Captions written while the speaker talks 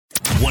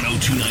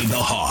1029 The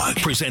Hog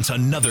presents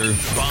another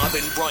Bob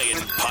and Brian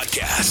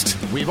podcast.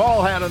 We've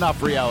all had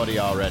enough reality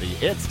already.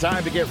 It's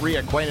time to get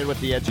reacquainted with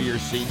the edge of your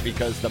seat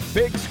because the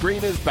big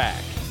screen is back.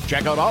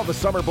 Check out all the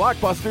summer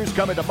blockbusters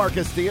coming to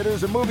Marcus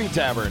Theaters and Movie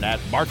Tavern at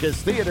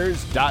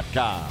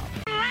marcustheaters.com.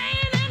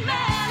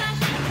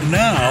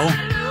 Now,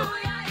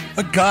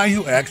 a guy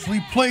who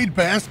actually played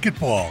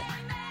basketball.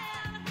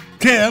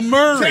 Tim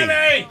Murray.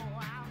 Timmy!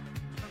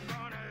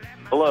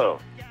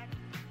 Hello.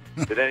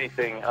 Did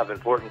anything of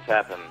importance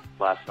happen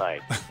last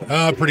night?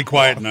 Pretty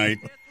quiet night.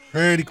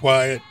 Pretty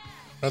quiet.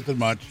 Nothing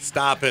much.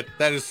 Stop it.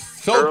 That is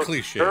so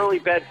cliche. Early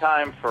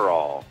bedtime for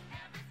all.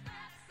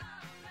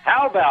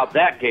 How about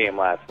that game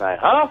last night,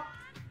 huh?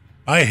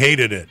 I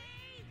hated it.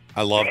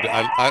 I loved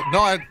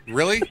it.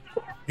 Really?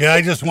 Yeah,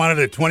 I just wanted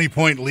a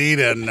 20-point lead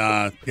and,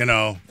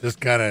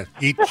 just kind of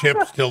eat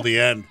chips till the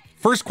end.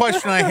 First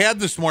question I had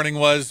this morning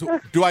was,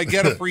 do I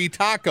get a free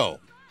taco?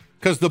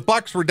 Because the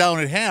Bucks were down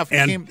at half.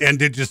 And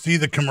did you see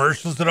the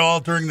commercials at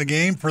all during the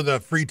game for the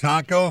free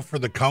taco, for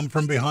the come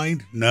from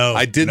behind? No.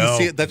 I didn't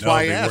see it. That's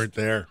why I asked. They weren't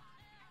there.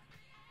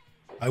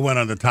 I went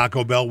on the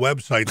Taco Bell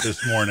website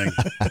this morning.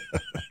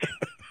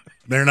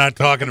 They're not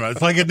talking about it.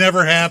 It's like it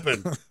never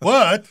happened.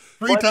 What?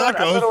 Free tacos? I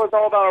thought it was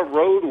all about a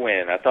road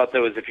win. I thought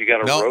that was if you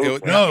got a road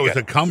win. No, it was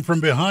a come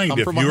from behind.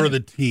 If you're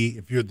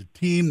the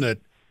team that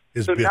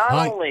is so behind.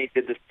 Not only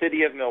did the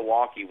city of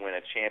Milwaukee win a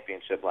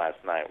championship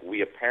last night,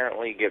 we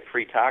apparently get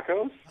free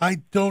tacos? I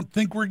don't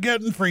think we're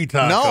getting free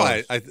tacos.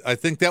 No, I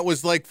think that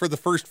was like for the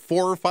first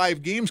 4 or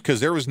 5 games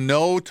because there was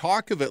no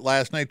talk of it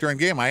last night during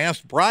the game. I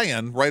asked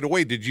Brian right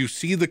away, did you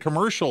see the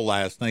commercial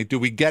last night? Do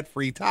we get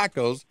free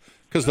tacos?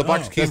 Because the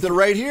Bucks came. That's it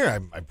right here.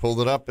 I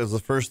pulled it up as the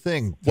first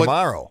thing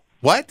tomorrow.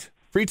 What?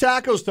 Free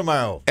tacos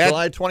tomorrow.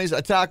 July 20th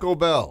at Taco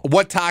Bell.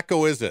 What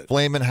taco is it?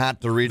 Flamin' Hot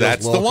Doritos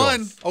That's Locos. the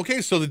one.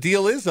 Okay, so the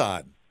deal is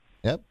on.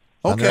 Yep.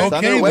 Okay. It's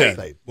on their then.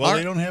 website. Well,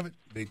 they don't have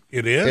it.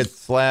 It is?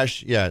 It's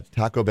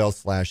Taco Bell /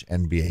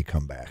 NBA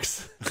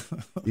comebacks.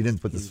 You didn't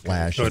put the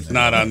slash So in it's there.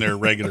 not on their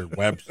regular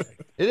website.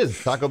 It is.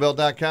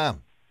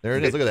 TacoBell.com. There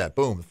it is. Look at that.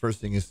 Boom. The first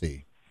thing you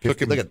see.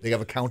 Look at they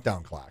have a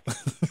countdown clock.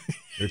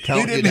 They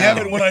didn't have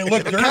it when I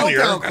looked earlier.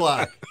 Countdown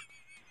clock.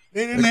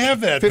 They didn't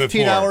have that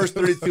 15 before. hours,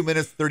 32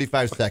 minutes,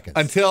 35 seconds.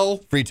 Until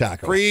free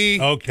tacos. Free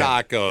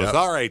tacos. Yep.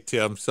 All right,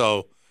 Tim.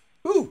 So,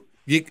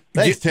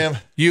 Thanks, Tim.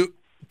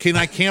 Can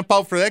I camp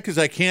out for that? Because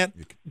I can't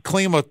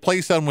claim a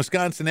place on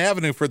Wisconsin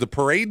Avenue for the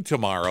parade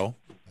tomorrow.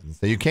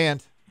 So you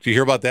can't. Did you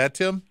hear about that,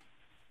 Tim?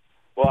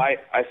 Well, I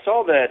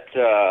saw that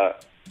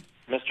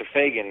Mr.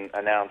 Fagan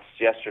announced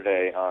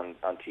yesterday on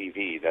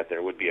TV that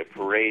there would be a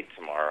parade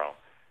tomorrow.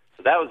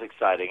 So that was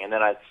exciting. And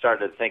then I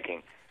started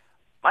thinking,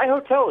 my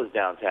hotel is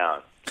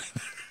downtown.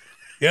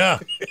 Yeah,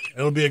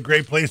 it'll be a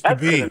great place to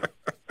be.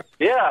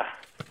 Yeah.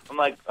 I'm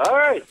like, all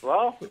right,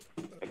 well,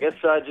 I guess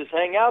just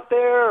hang out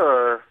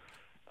there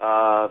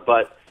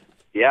but,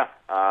 yeah,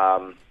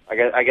 I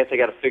guess I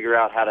got to figure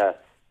out how to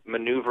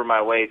maneuver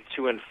my way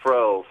to and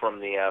fro from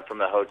the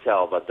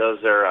hotel. But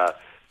those are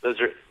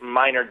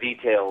minor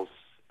details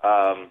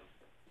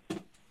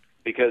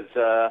because,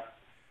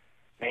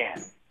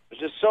 man, there's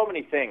just so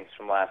many things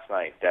from last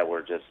night that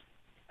were just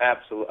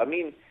absolute. I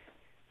mean,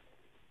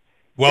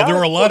 well, there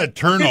were a lot of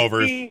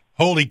turnovers.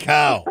 Holy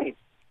cow,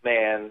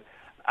 man!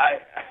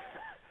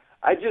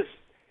 I just.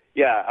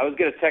 Yeah, I was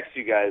going to text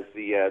you guys.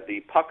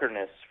 The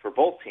puckerness for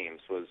both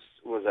teams was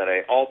at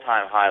an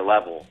all-time high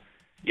level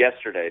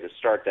yesterday to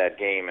start that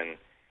game, and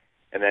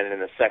then in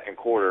the second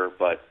quarter.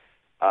 But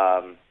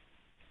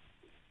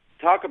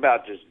talk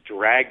about just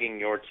dragging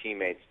your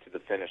teammates to the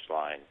finish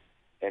line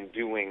and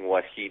doing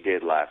what he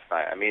did last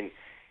night. I mean,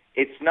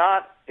 it's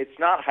not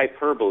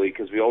hyperbole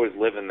because we always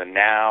live in the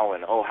now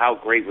and how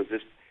great was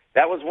this?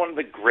 That was one of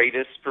the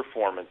greatest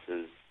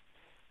performances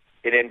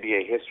in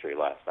NBA history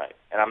last night,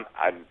 and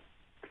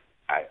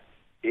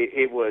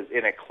it was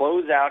in a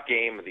closeout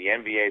game of the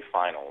NBA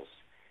Finals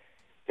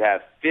to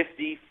have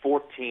 50,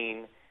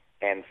 14,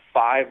 and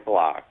 5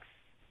 blocks,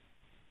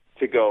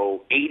 to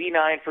go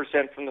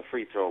 89% from the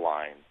free throw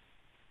line,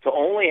 to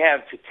only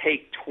have to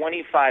take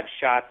 25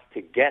 shots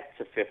to get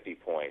to 50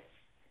 points.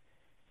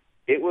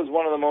 It was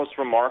one of the most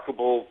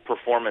remarkable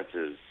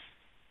performances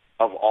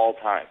of all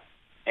time.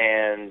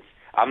 And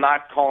I'm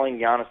not calling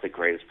Giannis the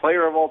greatest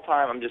player of all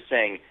time. I'm just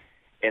saying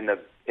in a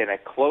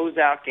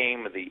closeout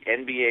game of the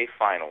NBA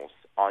Finals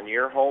on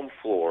your home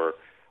floor,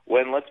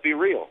 when, let's be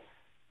real,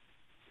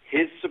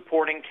 his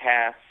supporting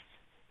cast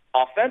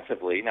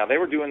offensively, now they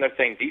were doing their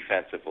thing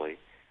defensively,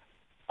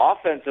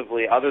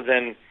 offensively, other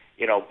than,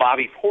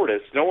 Bobby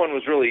Portis, no one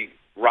was really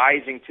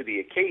rising to the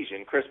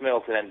occasion. Chris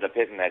Middleton ended up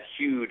hitting that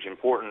huge,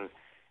 important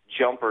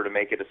jumper to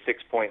make it a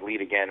 6-point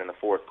lead again in the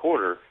fourth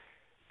quarter.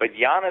 But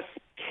Giannis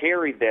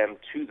carried them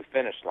to the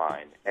finish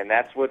line, and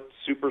that's what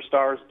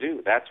superstars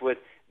do. That's what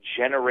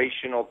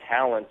generational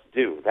talents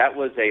do. That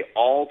was an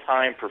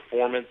all-time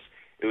performance.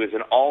 It was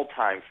an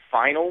all-time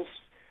finals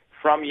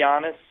from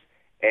Giannis,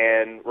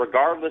 and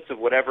regardless of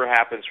whatever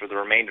happens for the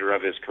remainder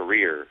of his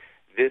career,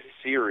 this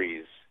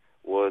series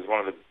was one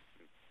of the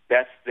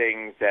best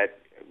things that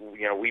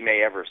we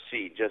may ever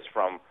see, just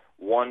from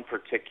one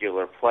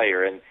particular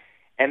player.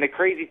 And the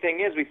crazy thing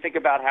is, we think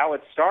about how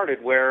it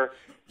started, where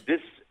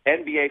this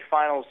NBA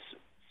Finals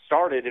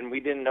started and we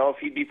didn't know if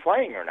he'd be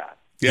playing or not.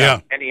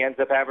 Yeah. And he ends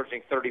up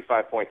averaging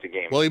 35 points a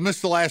game. Well, he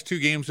missed the last 2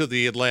 games of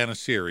the Atlanta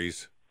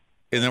series.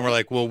 And then we're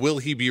like, well, will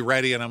he be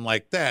ready? And I'm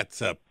like,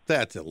 that's a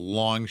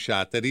long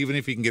shot. That even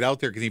if he can get out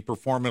there, can he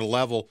perform at a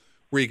level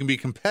where he can be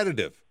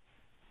competitive?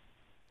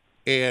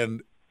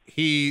 And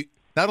he,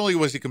 not only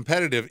was he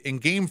competitive, in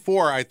Game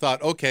 4, I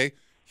thought, okay,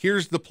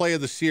 here's the play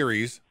of the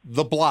series,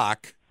 the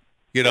block,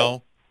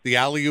 the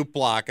alley-oop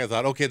block. I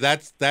thought, okay,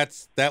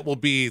 that will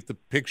be the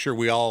picture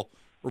we all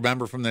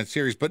remember from that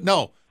series. But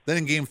no, then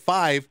in Game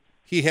 5,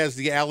 he has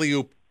the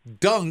alley-oop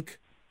dunk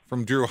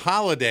from Drew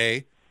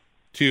Holiday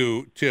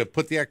to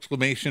put the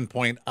exclamation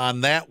point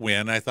on that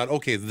win. I thought,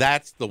 okay,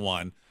 that's the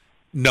one.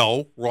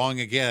 No,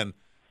 wrong again.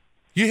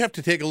 You have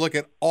to take a look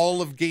at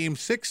all of Game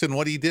 6 and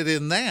what he did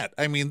in that.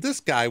 I mean, this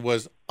guy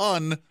was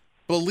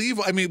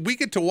unbelievable. I mean, we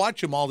get to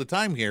watch him all the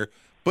time here,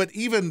 but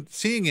even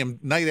seeing him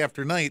night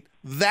after night,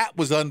 that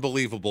was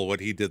unbelievable what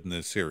he did in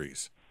this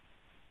series.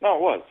 No,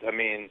 it was. I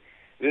mean,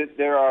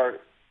 there are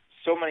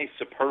so many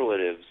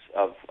superlatives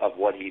of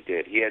what he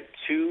did. He had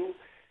 2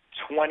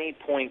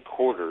 20-point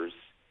quarters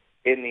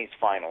in these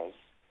finals.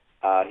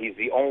 He's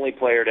the only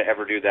player to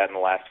ever do that in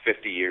the last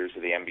 50 years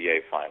of the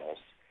NBA Finals.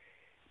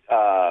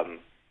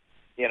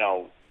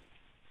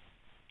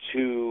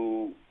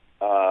 To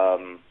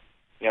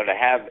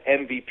have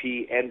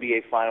MVP,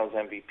 NBA Finals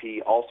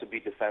MVP, also be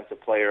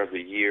Defensive Player of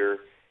the Year.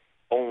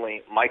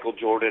 Only Michael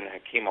Jordan and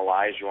Hakeem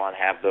Olajuwon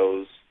have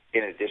those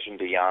in addition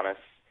to Giannis.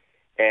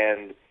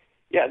 And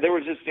yeah, there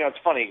was just, it's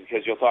funny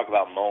because you'll talk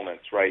about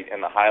moments, right,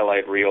 in the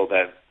highlight reel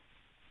that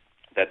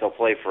they'll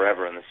play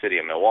forever in the city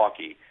of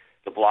Milwaukee.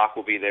 The block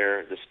will be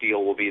there, the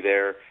steal will be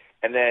there.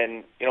 And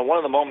then, one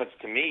of the moments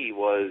to me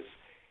was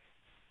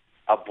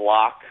a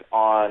block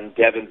on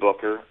Devin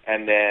Booker,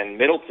 and then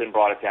Middleton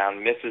brought it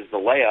down, misses the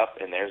layup,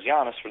 and there's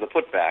Giannis for the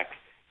putback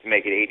to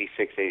make it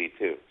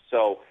 86-82.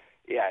 So,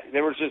 yeah,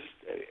 there was just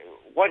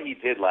what he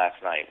did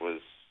last night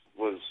was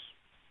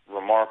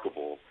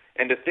remarkable.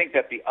 And to think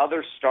that the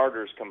other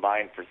starters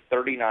combined for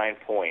 39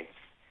 points,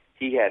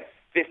 he had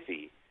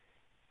 50,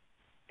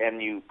 and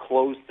you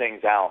close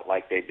things out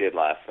like they did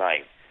last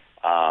night.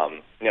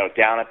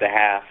 Down at the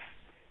half,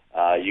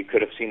 you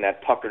could have seen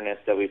that puckerness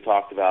that we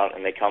talked about,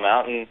 and they come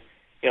out and,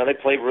 they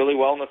played really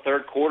well in the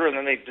third quarter, and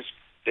then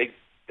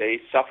they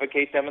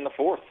suffocate them in the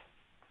fourth.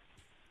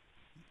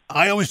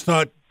 I always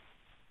thought,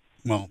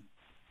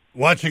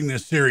 watching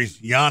this series,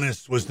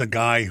 Giannis was the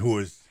guy who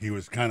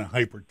was kind of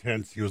hyper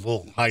tense. He was a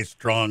little high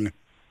strung,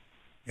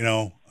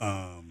 had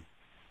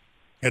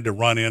to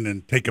run in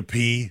and take a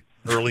pee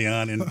early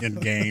on in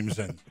games,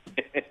 and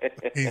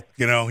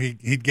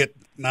he'd get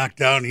knocked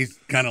out, and he's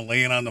kind of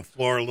laying on the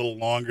floor a little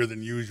longer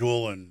than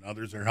usual, and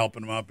others are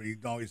helping him up, and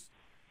he'd always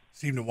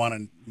seem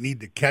to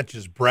need to catch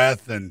his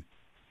breath. And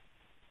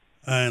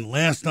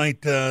last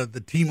night,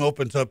 the team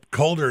opens up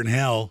colder than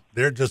hell.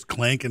 They're just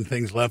clanking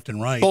things left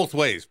and right. Both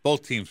ways.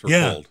 Both teams were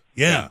cold.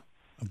 Yeah.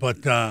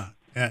 But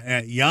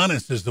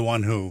Giannis is the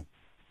one who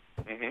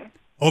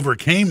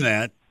overcame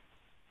that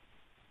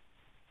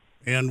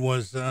and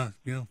was,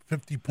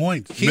 50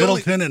 points.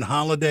 Middleton and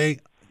Holiday,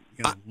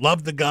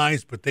 loved the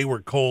guys, but they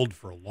were cold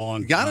for a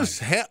long time.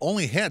 Giannis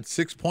only had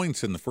 6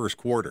 points in the first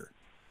quarter.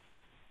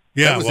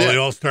 Yeah, they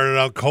all started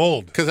out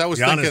cold. Because I was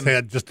Giannis thinking,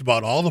 had just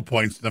about all the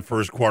points in the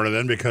first quarter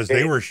then because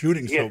they were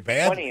shooting so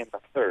bad. 20 in the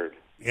third.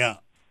 Yeah.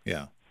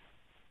 Yeah.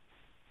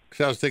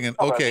 Because I was thinking,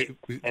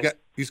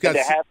 he's got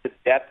to have the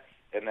depth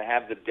and to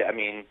have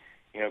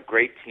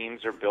great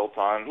teams are built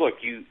on. Look,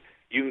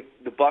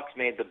 the Bucks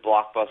made the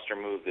blockbuster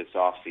move this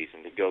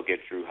offseason to go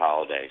get Drew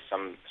Holiday.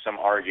 Some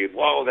argued,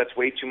 whoa, that's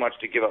way too much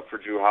to give up for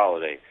Drew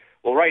Holiday.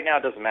 Well, right now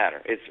it doesn't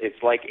matter.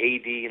 It's like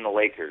AD and the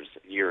Lakers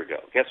a year ago.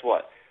 Guess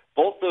what?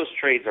 Both those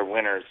trades are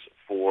winners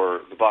for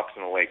the Bucks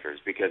and the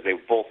Lakers because they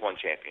both won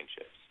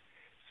championships.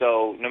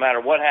 So no matter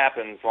what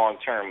happens long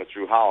term with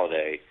Drew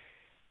Holiday,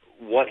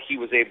 what he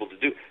was able to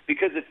do,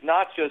 because it's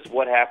not just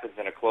what happens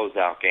in a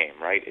closeout game,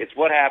 right? It's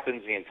what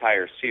happens the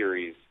entire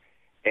series.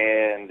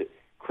 And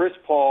Chris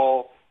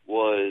Paul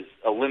was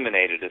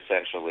eliminated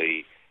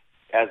essentially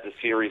as the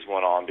series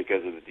went on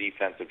because of the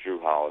defense of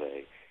Drew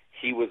Holiday.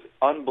 He was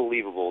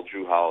unbelievable,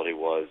 Drew Holiday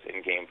was,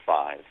 in Game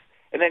 5.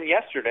 And then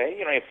yesterday,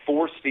 he had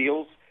 4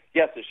 steals.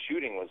 Yes, the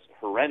shooting was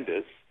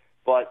horrendous,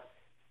 but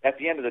at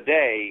the end of the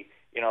day,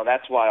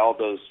 that's why all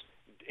those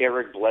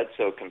Eric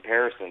Bledsoe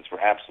comparisons were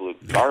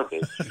absolute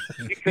garbage.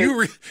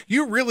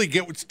 You really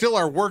still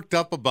are worked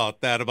up about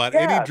that, about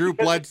any Drew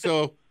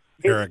Bledsoe,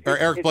 Eric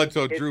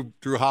Bledsoe,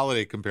 Drew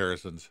Holiday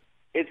comparisons.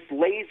 It's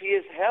lazy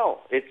as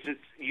hell. It's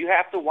you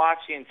have to watch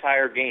the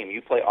entire game.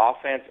 You play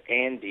offense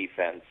and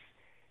defense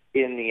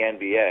in the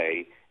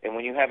NBA. And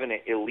when you have an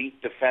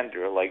elite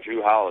defender like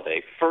Drew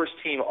Holiday,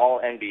 first-team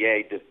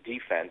All-NBA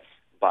defense,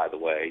 by the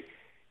way,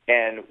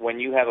 and when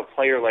you have a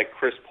player like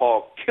Chris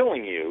Paul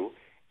killing you,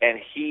 and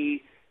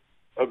he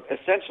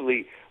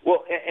essentially –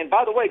 and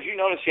by the way, did you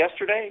notice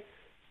yesterday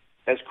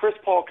as Chris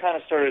Paul kind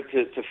of started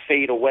to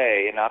fade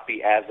away and not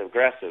be as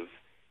aggressive,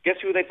 guess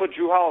who they put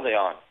Drew Holiday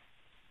on?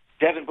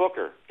 Devin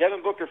Booker.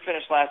 Devin Booker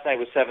finished last night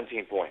with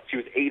 17 points. He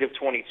was 8 of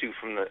 22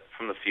 from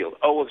the field,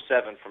 0 of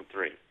 7 from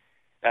 3.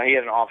 Now, he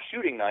had an off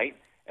shooting night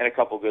and a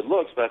couple good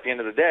looks, but at the end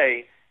of the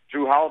day,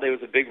 Drew Holiday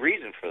was a big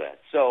reason for that.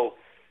 So,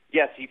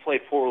 yes, he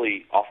played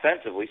poorly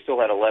offensively, still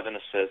had 11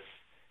 assists,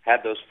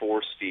 had those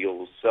 4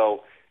 steals.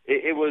 So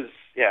it was.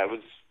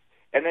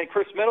 And then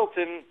Chris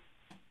Middleton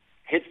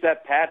hits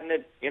that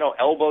patented,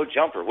 elbow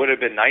jumper. Would it have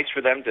been nice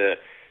for them to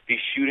be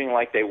shooting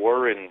like they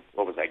were in,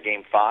 what was that,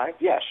 Game 5?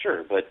 Yeah,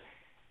 sure, but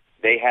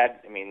they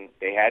had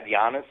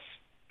Giannis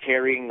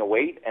carrying the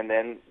weight, and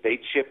then they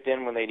chipped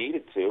in when they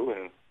needed to,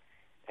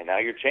 and now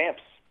you're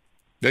champs.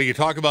 Now, you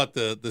talk about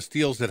the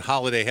steals that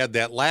Holiday had.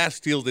 That last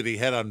steal that he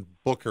had on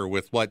Booker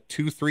with,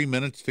 2-3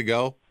 minutes to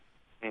go,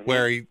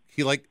 where he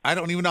I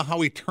don't even know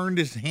how he turned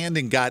his hand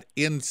and got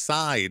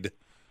inside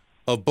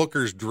of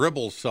Booker's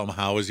dribble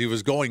somehow as he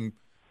was going.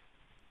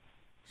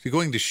 Is he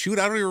going to shoot?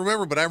 I don't even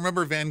remember, but I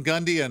remember Van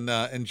Gundy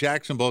and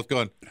Jackson both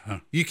going,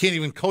 you can't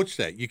even coach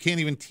that. You can't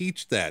even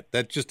teach that.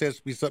 That just has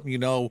to be something you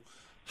know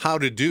how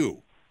to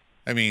do.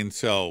 I mean,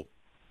 so,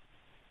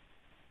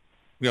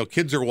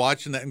 kids are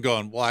watching that and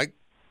going, well,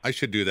 I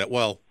should do that.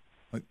 Well,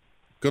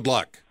 good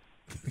luck,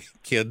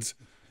 kids.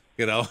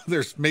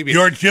 There's maybe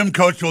your gym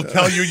coach will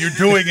tell you you're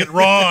doing it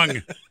wrong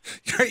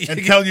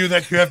and tell you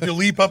that you have to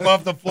leap up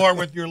off the floor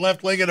with your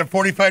left leg at a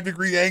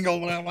 45-degree angle.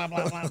 Blah, blah,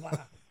 blah, blah, blah.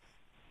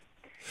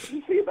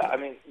 You see that? I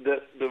mean,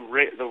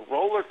 the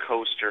roller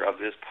coaster of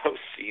this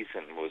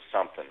postseason was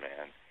something,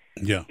 man.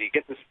 Yeah. You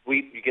get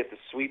the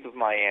sweep of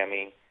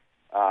Miami,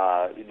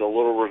 the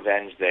little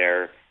revenge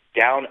there.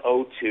 Down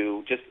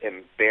 0-2, just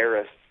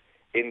embarrassed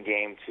in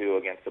Game 2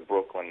 against the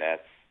Brooklyn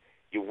Nets.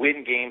 You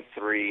win Game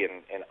 3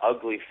 in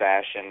ugly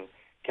fashion.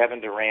 Kevin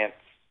Durant's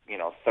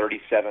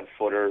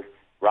 37-footer.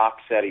 Rock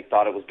said he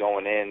thought it was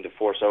going in to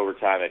force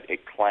overtime.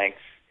 It clanks.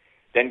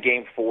 Then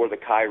Game 4, the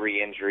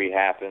Kyrie injury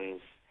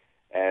happens,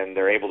 and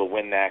they're able to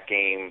win that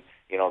game.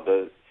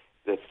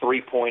 The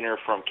three-pointer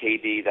from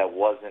KD that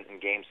wasn't in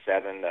Game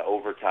 7, the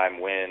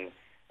overtime win.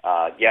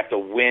 You have to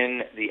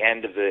win the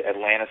end of the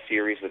Atlanta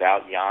series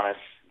without Giannis.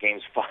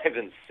 Games 5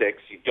 and 6,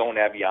 you don't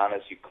have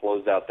Giannis. You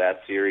close out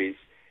that series.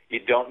 You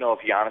don't know if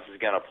Giannis is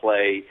going to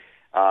play.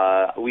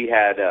 We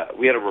had a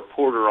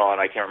reporter on.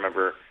 I can't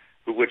remember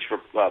which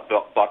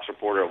Bucks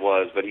reporter it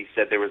was, but he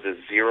said there was a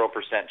 0%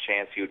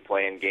 chance he would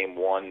play in Game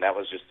 1. That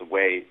was just the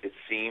way it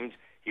seemed.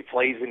 He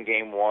plays in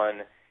Game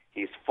 1.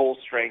 He's full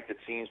strength, it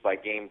seems, by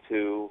Game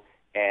 2,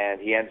 and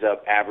he ends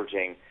up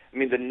averaging. I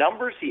mean, the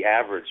numbers he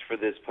averaged for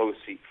this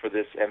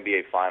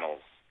NBA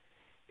Finals,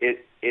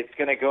 it's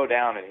going to go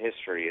down in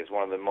history as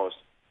one of the most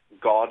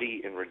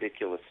gaudy and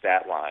ridiculous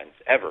stat lines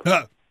ever.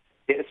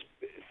 It's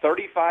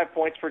 35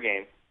 points per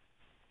game,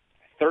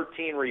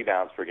 13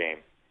 rebounds per game,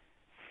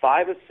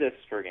 5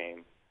 assists per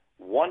game,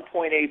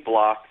 1.8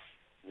 blocks,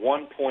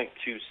 1.2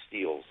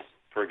 steals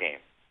per game.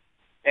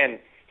 And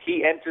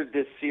he entered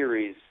this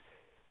series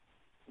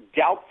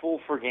doubtful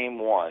for Game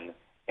 1,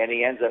 and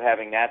he ends up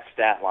having that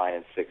stat line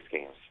in 6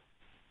 games.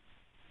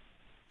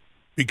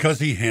 Because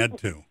he had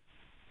to.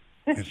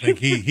 I think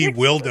he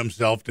willed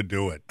himself to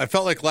do it. I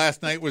felt like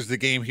last night was the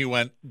game he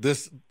went,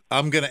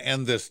 I'm going to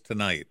end this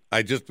tonight.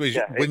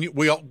 When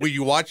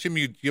you watch him,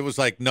 it was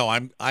like, no,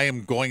 I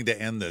am going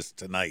to end this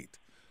tonight.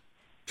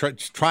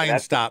 Try and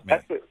stop me.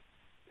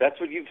 That's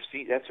what you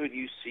see. That's what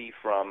you see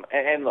from.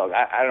 And look,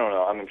 I don't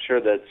know. I'm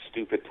sure that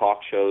stupid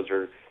talk shows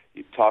are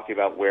talking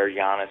about where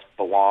Giannis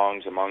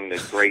belongs among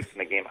the greats in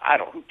the game. I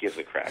don't know. Who gives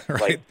a crap?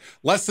 Right. Like,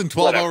 less than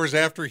 12 hours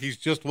after he's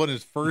just won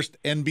his first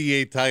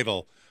NBA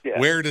title. Yeah.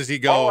 Where does he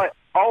go?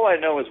 All I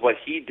know is what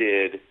he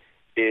did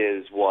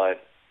is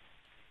what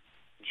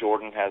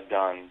Jordan has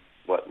done,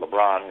 what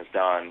LeBron has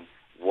done,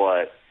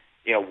 what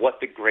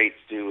the greats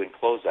do in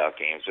closeout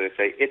games. So they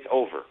say it's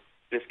over.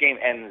 This game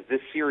ends. This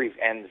series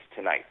ends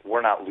tonight.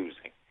 We're not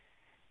losing.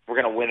 We're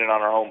going to win it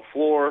on our home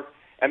floor.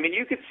 I mean,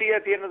 you could see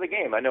at the end of the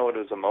game. I know it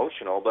was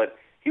emotional, but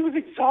he was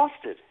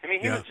exhausted. I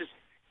mean, he was just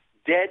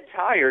dead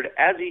tired,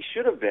 as he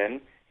should have been.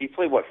 He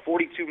played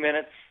 42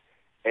 minutes,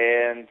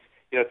 and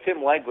Tim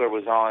Legler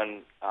was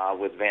on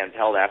with Van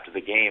Pelt after the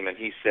game, and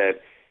he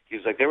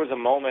was like, there was a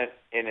moment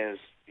in his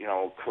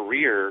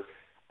career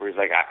where he's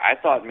like, I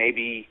thought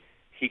maybe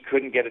he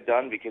couldn't get it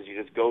done because he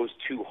just goes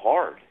too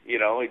hard. He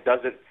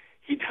doesn't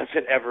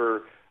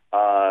ever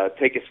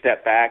take a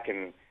step back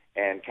and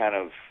kind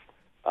of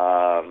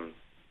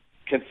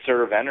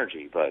conserve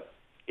energy, but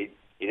he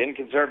didn't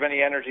conserve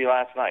any energy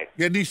last night.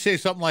 Yeah, did he say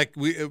something like,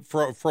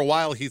 for a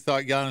while he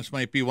thought Giannis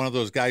might be one of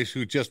those guys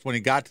who just, when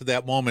he got to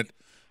that moment,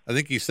 I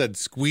think he said,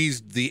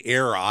 squeezed the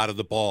air out of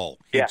the ball.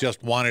 He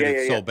just wanted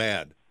it so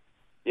bad.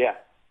 Yeah.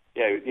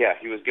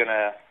 He was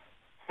gonna.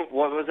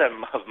 What was that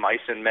of Mice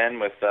and Men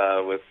with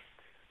the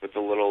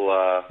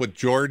little with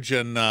George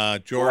and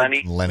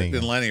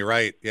Lenny,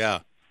 right? Yeah.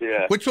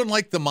 Which one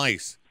liked the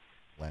mice?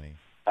 Lenny,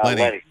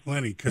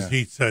 because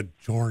he said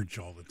George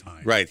all the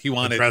time. Right. He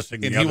wanted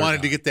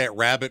to get that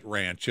rabbit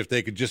ranch if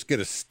they could just get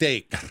a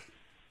steak.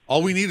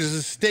 All we need is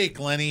a steak,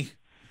 Lenny.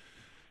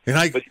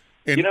 But,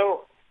 you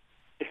know,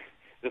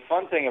 the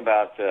fun thing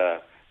about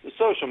the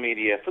social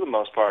media, for the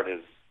most part,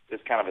 is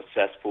kind of a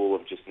cesspool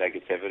of just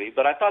negativity.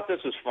 But I thought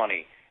this was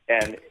funny,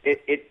 and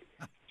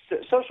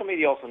social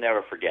media also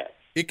never forgets.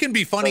 It can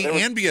be funny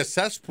and be a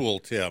cesspool,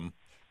 Tim.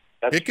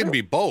 It can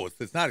be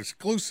both. It's not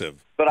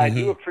exclusive. But I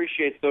do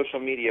appreciate social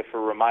media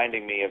for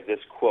reminding me of this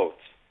quote.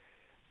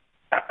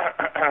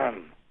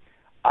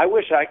 I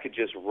wish I could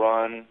just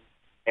run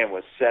and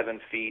was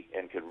 7 feet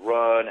and could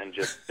run and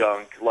just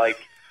dunk. Like,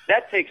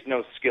 that takes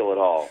no skill at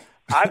all.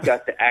 I've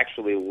got to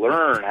actually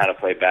learn how to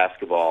play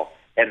basketball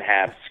and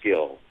have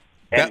skill.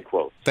 End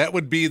quote. That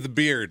would be the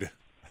Beard.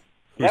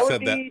 That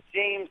would be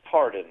James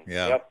Harden.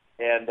 Yeah. Yep.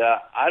 And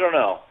I don't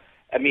know.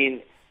 I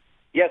mean,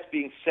 yes,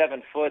 being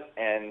 7 foot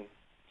and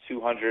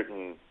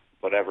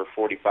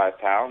 245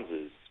 pounds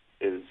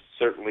is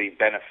certainly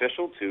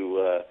beneficial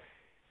to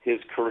his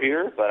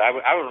career. But I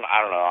don't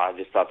know. I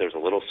just thought there was a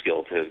little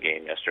skill to his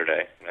game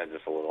yesterday.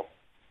 Just a little,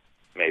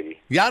 maybe.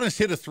 Giannis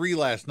hit a 3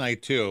 last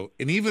night too,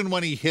 and even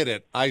when he hit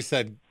it, I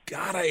said,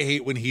 "God, I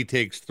hate when he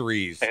takes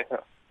threes."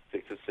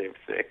 It's the same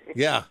thing.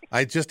 Yeah,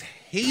 I just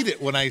hate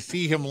it when I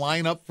see him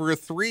line up for a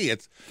 3.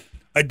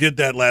 I did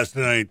that last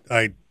night.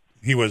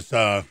 He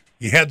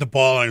had the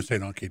ball, and I was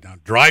saying, "Okay, now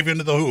drive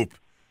into the hoop,"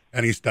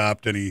 and he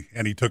stopped and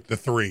he took the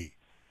 3.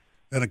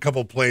 Then a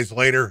couple plays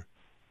later,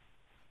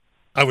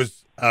 he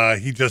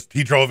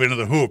drove into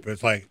the hoop.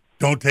 It's like,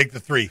 don't take the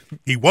 3.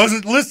 He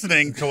wasn't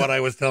listening to what I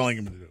was telling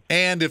him to do.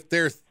 And if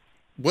their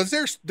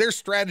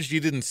strategy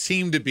didn't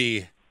seem to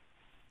be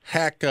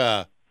hack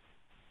a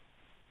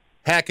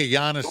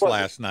Giannis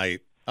last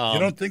night. You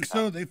don't think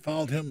so? They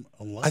fouled him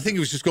a lot. I think he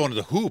was just going to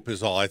the hoop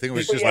is all. I think it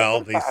was just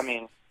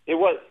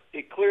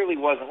it clearly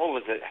wasn't. What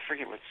was it? I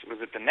forget. Was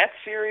it the Nets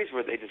series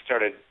where they just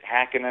started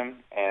hacking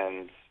him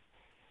and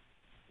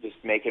just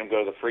making him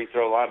go to the free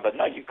throw line? But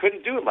no, you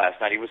couldn't do it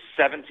last night. He was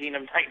 17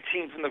 of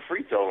 19 from the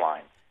free throw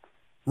line.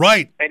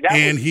 Right,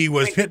 and he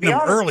was hitting them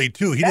early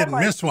too. He didn't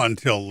miss one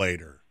till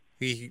later.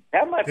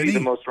 That might be the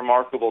most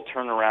remarkable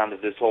turnaround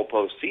of this whole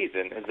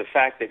postseason is the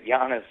fact that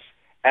Giannis,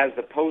 as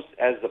the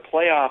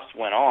playoffs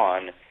went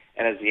on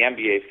and as the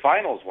NBA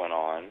Finals went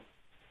on,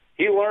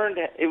 he learned.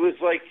 It was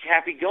like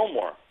Happy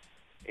Gilmore,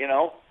 you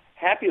know.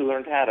 Happy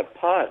learned how to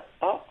putt.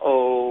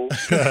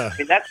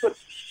 And that's what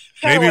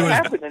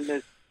happened in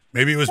this.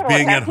 Maybe it was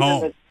being at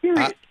home.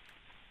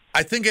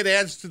 I think it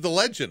adds to the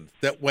legend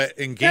that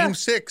in Game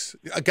 6,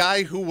 a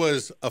guy who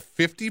was a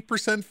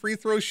 50% free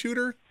throw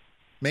shooter,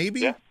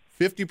 maybe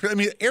 50%. I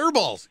mean, air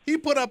balls. He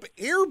put up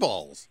air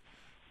balls.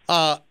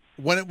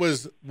 When it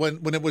was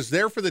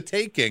there for the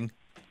taking,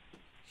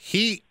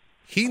 he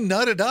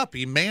nutted up.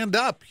 He manned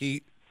up.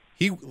 He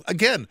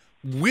again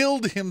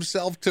willed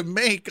himself to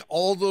make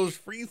all those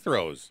free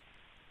throws.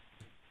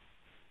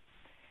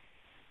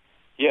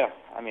 Yeah,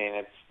 I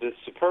mean, the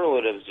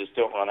superlatives just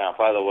don't run out.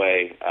 By the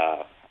way,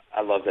 I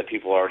love that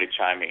people are already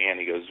chiming in.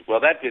 He goes, well,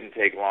 that didn't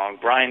take long.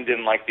 Brian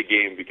didn't like the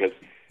game because...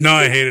 No,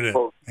 I hated it.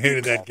 I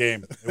hated that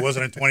game. It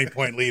wasn't a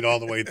 20-point lead all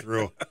the way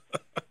through.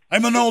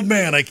 I'm an old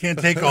man. I can't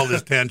take all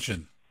this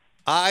tension.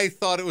 I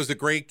thought it was a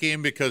great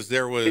game because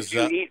there was...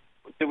 Did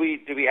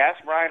we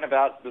ask Brian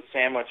about the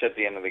sandwich at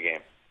the end of the game?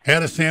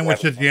 Had a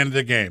sandwich at the end of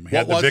the game.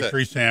 Had the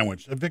victory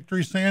sandwich. A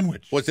victory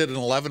sandwich. Was it an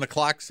 11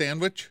 o'clock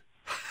sandwich?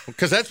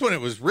 Because that's when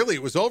it was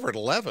over at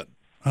 11.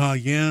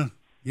 Yeah.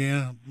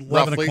 11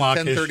 roughly o'clock.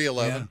 10:30,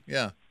 11.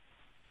 Yeah.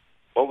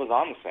 What was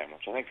on the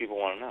sandwich? I think people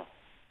want to know.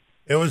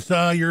 It was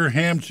your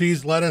ham,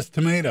 cheese, lettuce,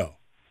 tomato.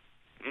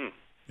 Mm.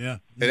 Yeah.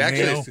 It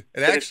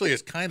actually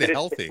is kind of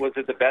healthy. Was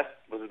it the best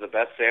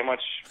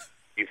sandwich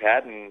you've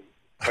had in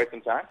quite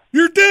some time?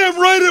 You're damn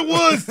right it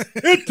was.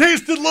 It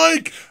tasted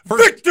like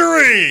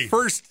victory.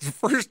 First,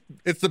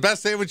 it's the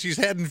best sandwich he's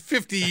had in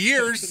 50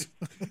 years.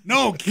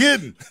 No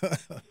kidding.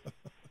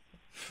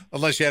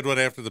 Unless you had one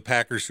after the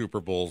Packers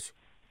Super Bowls.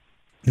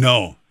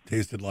 No,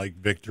 tasted like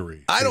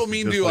victory. I don't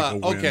mean to.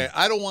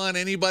 I don't want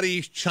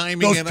anybody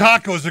chiming in. Those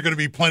tacos are going to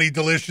be plenty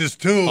delicious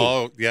too.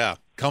 Oh yeah,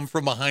 come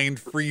from behind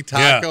free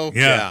taco.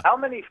 Yeah. How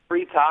many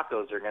free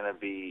tacos are going to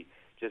be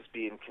just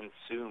being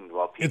consumed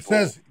while people? It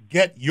says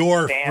get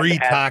your free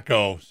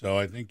taco, so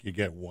I think you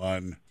get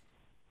one.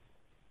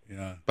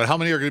 Yeah. But how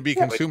many are going to be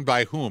consumed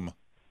by whom?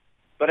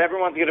 But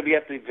everyone's going to be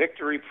at the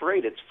victory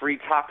parade. It's free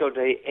taco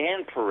day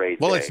and parade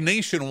day. Well, it's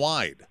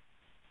nationwide.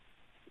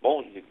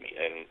 Well,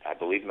 and I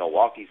believe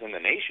Milwaukee's in the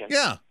nation.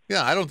 Yeah.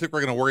 I don't think we're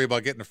going to worry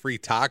about getting a free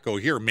taco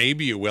here.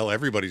 Maybe you will.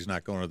 Everybody's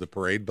not going to the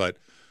parade, but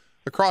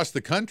across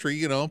the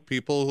country,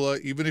 people,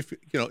 even if,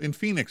 in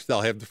Phoenix,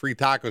 they'll have the free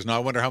tacos. Now, I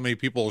wonder how many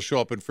people will show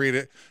up in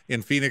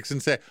Phoenix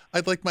and say,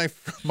 I'd like my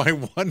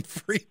one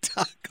free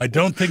taco. I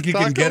don't think you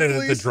can get it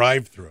at the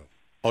drive-thru.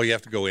 Oh, you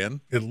have to go in?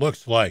 It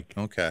looks like.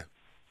 Okay.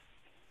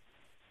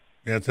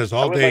 Yeah, it says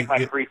all day. I would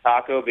like my free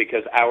taco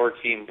because our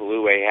team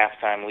blew a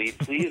halftime lead.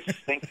 Please,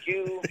 thank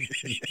you.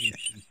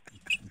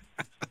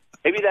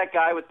 Maybe that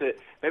guy with the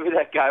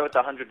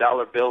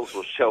 $100 bills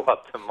will show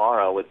up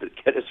tomorrow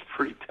get his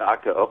free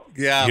taco.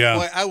 Yeah.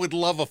 Boy, I would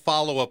love a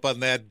follow up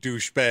on that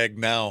douchebag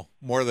now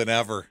more than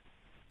ever.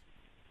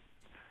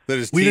 That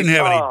his We team, didn't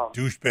have any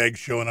douchebags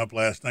showing up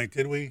last night,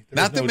 did we?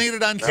 Not that made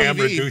it on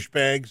camera TV.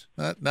 douchebags.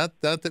 Not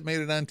that made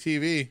it on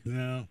TV.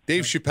 No.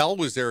 Dave Chappelle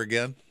was there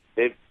again.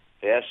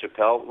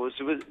 Chappelle was.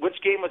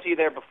 Which game was he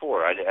there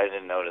before? I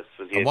didn't notice.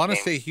 Was he I want to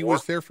game say he 4?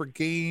 was there for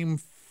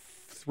game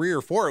 3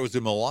 or 4. It was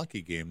the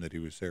Milwaukee game that he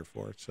was there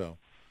for. So,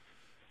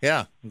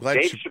 yeah, I'm glad.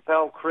 Dave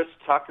Chappelle, Chris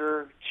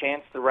Tucker,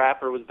 Chance the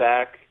Rapper was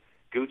back.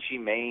 Gucci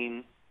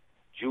Mane,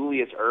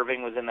 Julius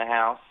Irving was in the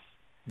house.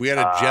 We had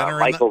a Jenner.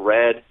 Michael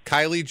Redd.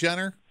 Kylie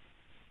Jenner.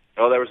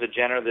 Oh, there was a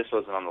Jenner. This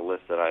wasn't on the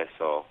list that I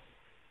saw.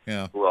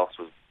 Yeah. Who else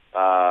was?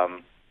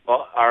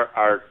 Well,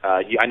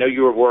 I know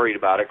you were worried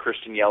about it.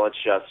 Christian Yelich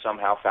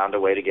somehow found a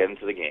way to get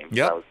into the game.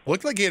 Yep.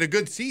 Looked like he had a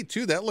good seat,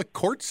 too. That looked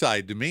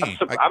courtside to me.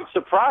 I'm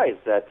surprised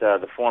that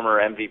the former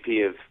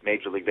MVP of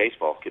Major League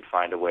Baseball could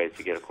find a way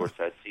to get a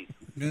courtside seat.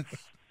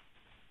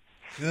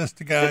 Just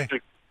the guy.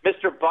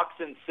 Mr.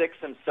 Buxton Six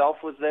himself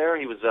was there.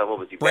 He was, what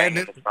was he,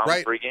 Brandon,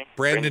 right. pregame?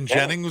 Brandon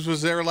Jennings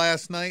was there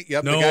last night.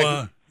 Yep.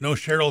 No, no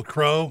Sheryl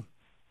Crow.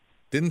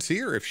 Didn't see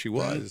her if she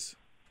was.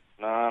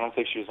 No, I don't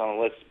think she was on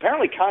the list.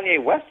 Apparently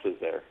Kanye West was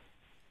there.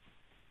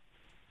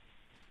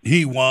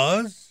 He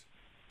was?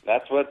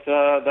 That's what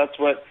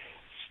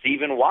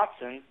Stephen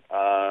Watson,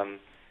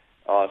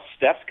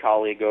 Steph's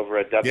colleague over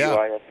at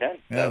WISN.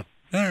 Yeah.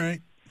 All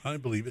right. I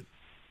believe it.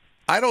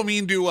 I don't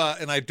mean to,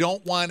 and I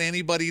don't want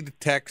anybody to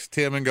text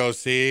him and go,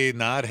 see,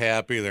 not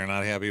happy. They're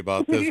not happy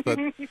about this. But,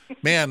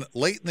 man,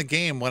 late in the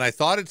game, when I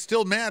thought it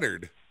still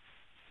mattered,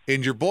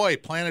 and your boy,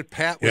 Planet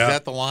Pat, was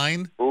at the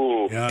line,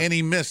 and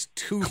he missed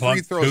 2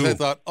 free throws, I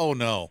thought, oh,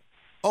 no.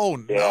 Oh,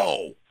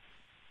 no.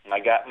 My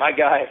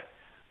guy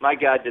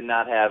did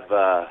not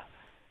have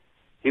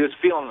he was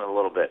feeling it a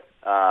little bit.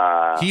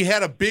 He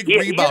had a big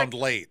rebound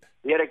late.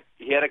 He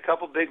had a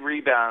couple big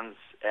rebounds.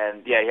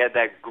 And, he had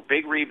that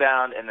big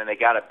rebound, and then they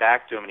got it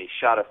back to him, and he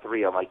shot a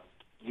 3. I'm like,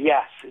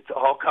 yes, it's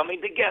all coming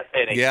together.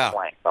 And he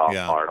clanked off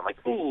hard. I'm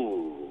like,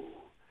 ooh.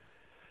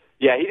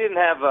 Yeah, he didn't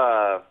have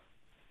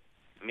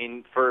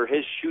for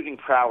his shooting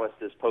prowess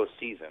this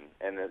postseason,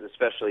 and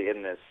especially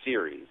in this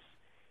series,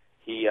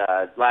 he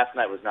last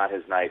night was not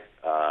his night.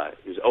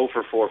 He was 0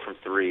 for 4 from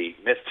 3,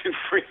 missed 2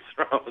 free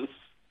throws.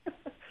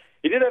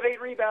 He did have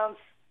 8 rebounds.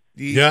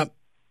 Yep.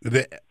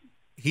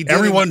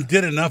 Everyone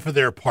did enough of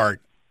their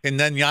part. And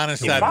then Giannis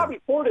said,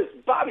 Bobby Portis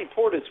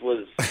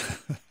was,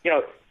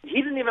 he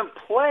didn't even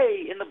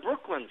play in the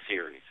Brooklyn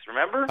series,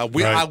 remember?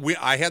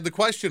 I had the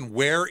question,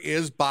 where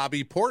is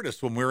Bobby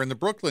Portis when we were in the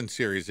Brooklyn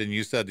series? And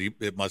you said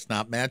it must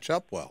not match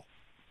up well.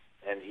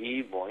 And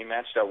he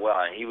matched up well.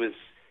 And he was,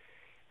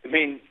 I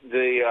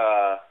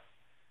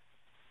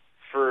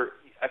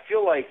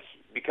feel like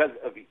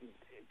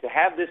to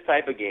have this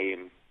type of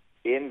game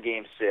in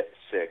Game 6,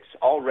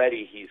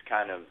 already he's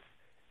kind of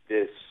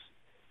this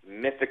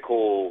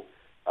mythical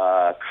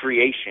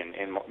creation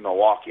in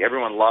Milwaukee.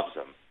 Everyone loves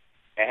him.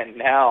 And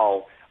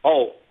now,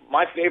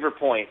 my favorite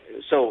point,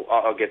 so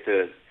I'll get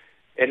to,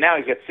 and now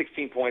he's got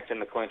 16 points in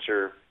the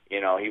clincher.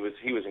 He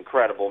was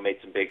incredible, made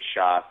some big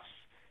shots.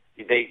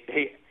 They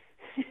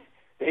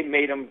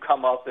made him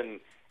come up and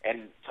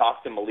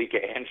talk to Malika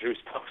Andrews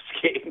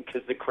post-game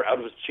because the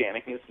crowd was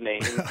chanting his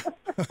name.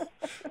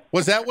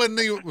 Was that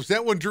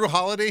when Drew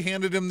Holiday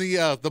handed him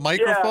the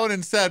microphone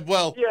and said,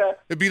 "Well,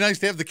 it'd be nice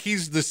to have the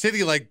keys to the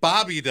city like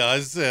Bobby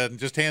does," and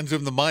just hands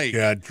him the mic?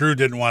 Yeah, Drew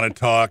didn't want to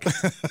talk.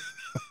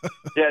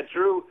 Yeah,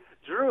 Drew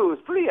was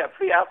pretty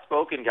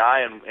outspoken guy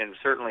and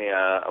certainly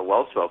a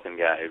well-spoken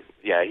guy.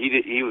 Yeah,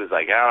 he was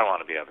like, I don't want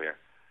to be up here.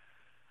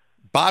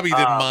 Bobby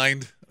didn't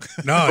mind.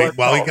 No, he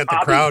got the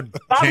crowd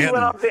chanting.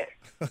 Went up there.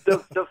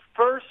 The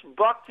first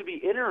Buck to be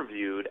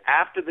interviewed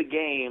after the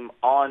game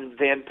on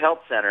Van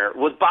Pelt Center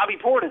was Bobby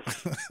Portis.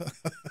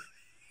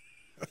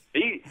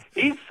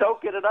 He's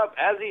soaking it up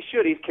as he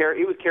should. He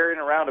was carrying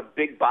around a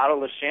big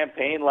bottle of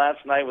champagne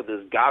last night with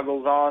his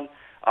goggles on.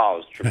 Oh, it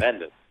was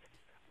tremendous.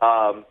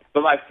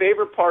 But my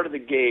favorite part of the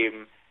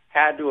game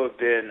had to have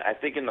been, I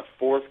think, in the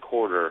fourth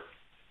quarter.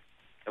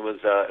 It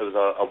was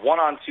a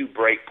 1-on-2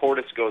 break.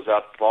 Portis goes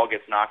up, ball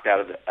gets knocked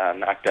out of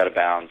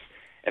bounds,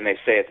 and they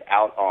say it's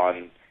out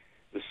on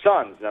the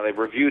Suns. Now, they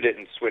reviewed it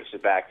and switched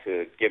it back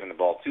to giving the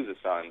ball to the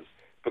Suns.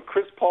 But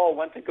Chris Paul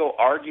went to go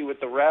argue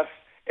with the ref,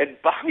 and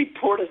Bobby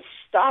Portis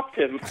stopped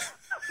him.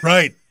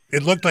 Right.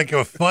 It looked like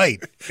a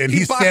fight, and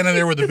he's standing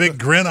there with a big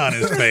grin on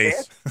his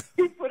face.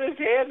 He put his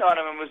hand on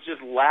him and was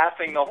just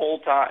laughing the whole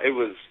time. I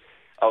was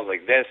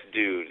like, this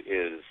dude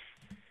is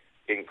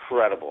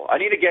incredible. I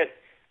need to get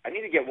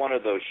one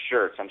of those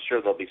shirts. I'm sure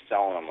they'll be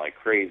selling them like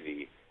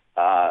crazy.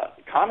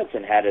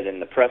 Connaughton had it in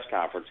the press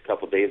conference a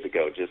couple days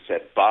ago. Just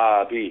said,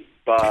 Bobby.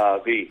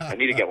 I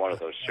need to get one of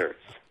those shirts.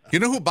 You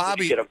know who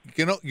Bobby?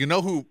 You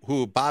know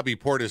who Bobby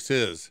Portis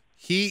is.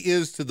 He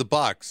is to the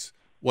Bucks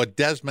what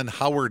Desmond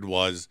Howard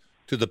was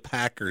to the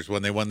Packers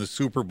when they won the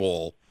Super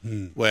Bowl.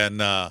 When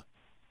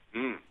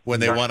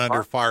they won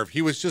under Favre,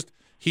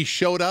 he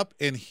showed up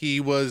and he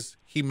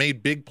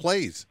made big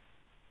plays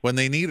when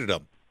they needed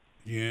him.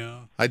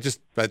 Yeah.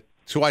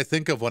 It's who I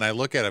think of when I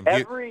look at him.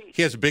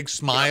 He has a big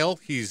smile.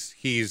 He's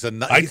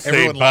I'd say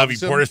everyone Bobby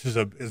loves him. Portis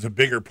is a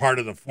bigger part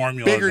of the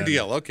formula. Bigger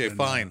deal. Okay,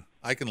 fine.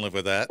 I can live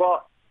with that.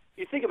 Well,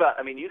 you think about,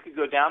 I mean, you could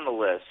go down the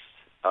list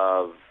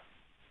of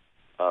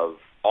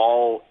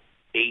all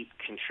 8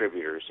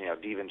 contributors. You know,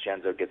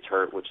 DiVincenzo gets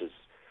hurt, which is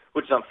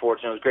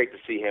unfortunate. It was great to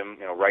see him,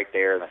 right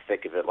there in the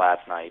thick of it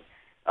last night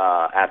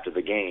after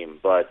the game.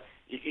 But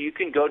you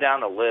can go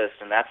down the list,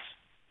 and that's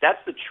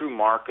the true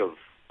mark of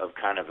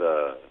kind of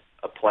a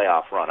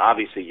playoff run.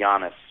 Obviously,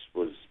 Giannis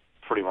was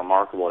pretty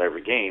remarkable at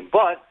every game,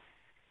 but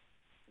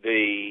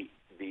the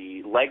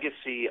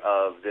legacy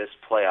of this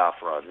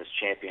playoff run, this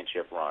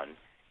championship run,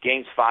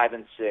 games 5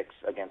 and 6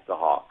 against the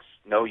Hawks,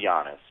 no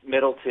Giannis.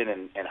 Middleton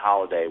and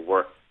Holiday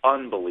were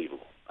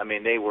unbelievable. I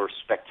mean, they were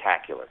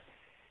spectacular.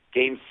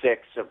 Game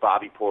 6 of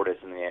Bobby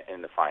Portis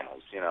in the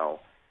finals.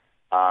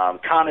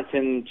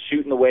 Connaughton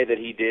shooting the way that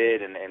he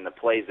did, and the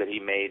plays that he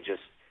made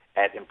just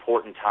at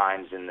important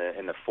times in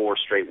the 4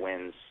 straight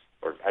wins,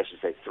 or I should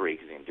say 3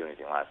 because he didn't do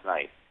anything last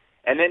night.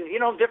 And then,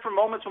 different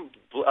moments from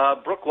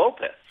Brook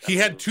Lopez. He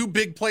had 2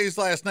 big plays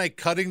last night,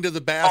 cutting to the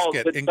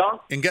basket and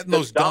getting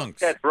those dunks.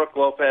 The that Brook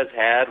Lopez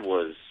had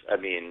was, I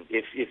mean,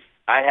 if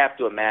I have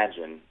to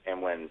imagine,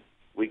 and when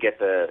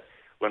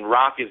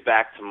Rock is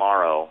back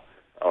tomorrow,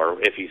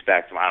 or if he's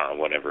back tomorrow, I don't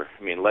know, whatever.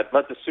 I mean, let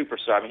the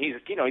superstar. I mean, he's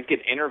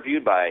getting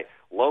interviewed by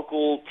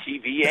local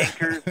TV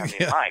anchors. I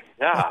mean, my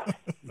God.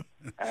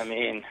 I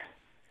mean,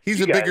 he's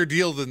a bigger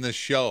deal than this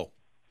show.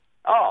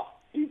 Oh,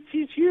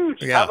 he's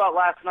huge. Yeah. How about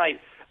last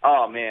night?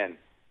 Oh man,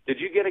 did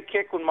you get a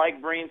kick when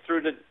Mike Breen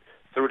threw to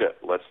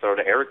let's throw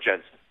to Eric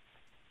Jensen?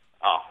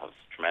 Oh, that was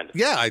tremendous.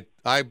 Yeah,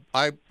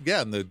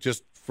 and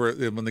just for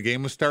when the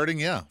game was starting,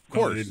 yeah, of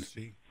course. I didn't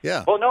see.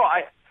 Yeah. Well, no,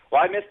 I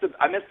missed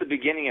the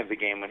beginning of the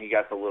game when he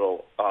got the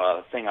little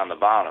thing on the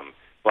bottom.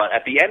 But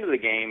at the end of the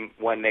game,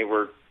 when it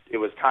was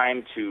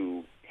time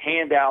to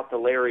hand out the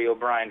Larry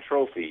O'Brien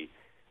trophy,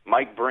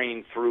 Mike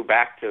Breen threw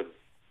back to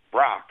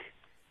Brock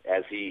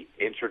as he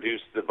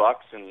introduced the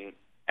Bucks and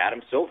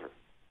Adam Silver.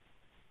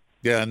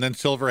 Yeah, and then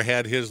Silver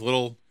had his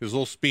little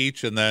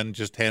speech, and then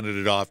just handed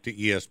it off to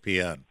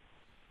ESPN.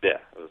 Yeah,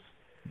 it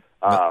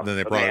was. Then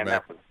they brought it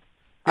back.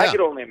 I could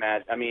only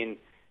imagine. I mean,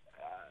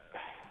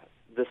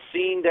 the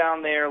scene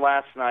down there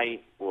last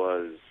night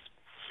was.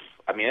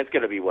 I mean, it's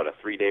going to be a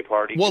 3-day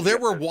party. Well, there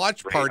were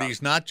watch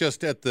parties, not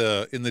just in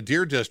the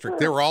Deer District.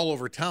 They were all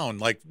over town.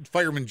 Like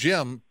Fireman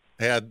Jim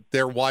had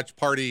their watch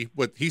party.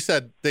 He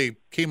said they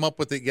came up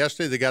with it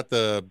yesterday. They got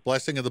the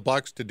blessing of the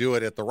Bucks to do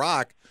it at the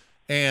Rock.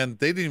 And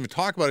they didn't even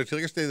talk about it until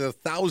yesterday. There were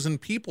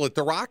 1,000 people at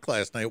the Rock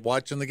last night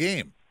watching the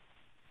game.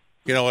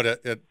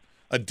 At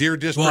a Deer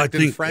District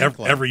in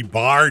Franklin. Every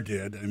bar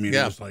did. I mean,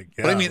 yeah. It was like,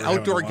 but I mean,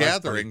 outdoor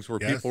gatherings where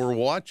people were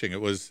watching.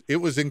 It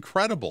was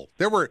incredible.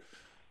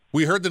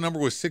 We heard the number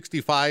was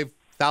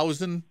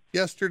 65,000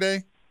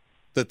 yesterday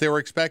that they were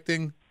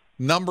expecting.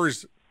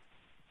 Numbers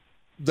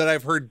that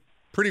I've heard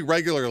pretty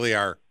regularly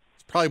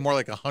it's probably more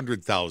like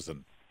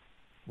 100,000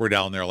 were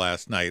down there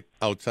last night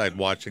outside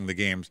watching the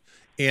games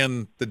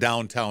in the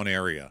downtown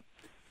area.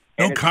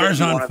 No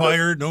cars on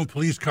fire, no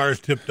police cars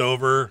tipped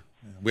over.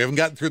 We haven't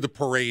gotten through the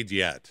parade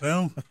yet.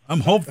 Well,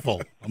 I'm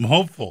hopeful.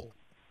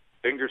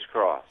 Fingers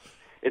crossed.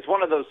 It's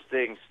one of those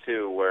things,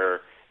 too,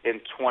 where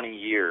in 20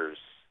 years,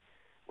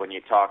 when you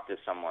talk to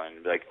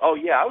someone, like, oh,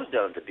 yeah, I was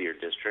down at the Deer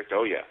District.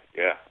 Oh, yeah.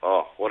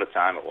 Oh, what a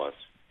time it was.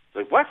 It's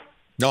like, what?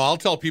 No, I'll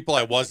tell people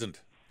I wasn't.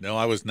 No,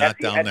 I was not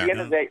down there. At the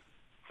end of the day,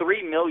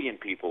 3 million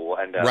people will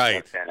end up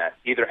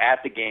either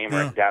at the game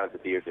or down at the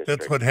Deer District.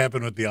 That's what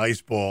happened with the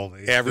Ice Bowl.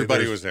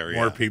 Everybody was there.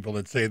 More people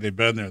that say they've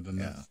been there than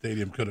the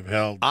stadium could have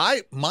held.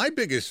 My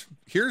biggest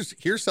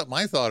here's something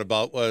I thought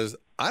about was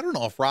I don't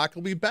know if Rock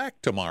will be back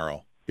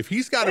tomorrow. If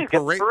he's got a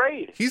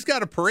parade, he's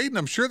got a parade, and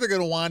I'm sure they're going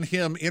to want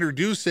him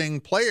introducing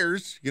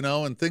players,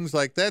 and things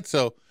like that.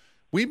 So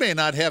we may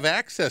not have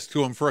access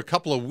to him for a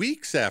couple of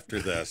weeks after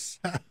this.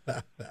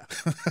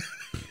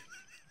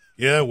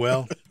 Yeah,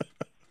 well.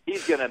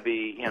 He's going to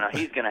be,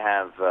 he's going to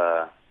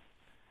have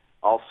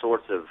all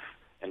sorts of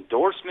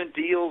endorsement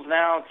deals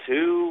now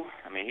too.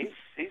 I mean,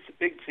 he's a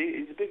big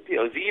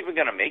deal. Is he even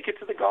going to make it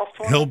to the golf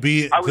tournament? He'll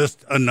be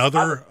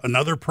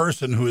another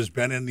person who has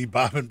been in the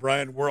Bob and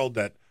Brian world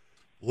that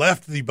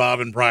left the Bob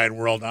and Brian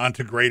world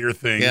onto greater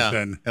things,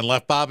 and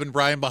left Bob and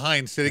Brian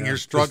behind, sitting here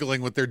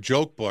struggling with their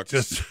joke books,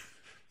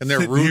 and their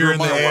rude in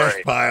the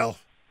ash pile.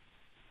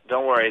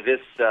 Don't worry, this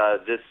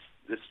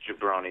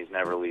jabroni's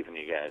never leaving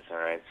you guys, all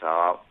right?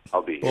 So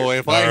I'll be here. Boy,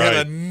 if I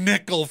had a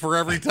nickel for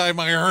every time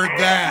I heard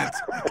that.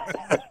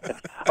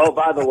 Oh,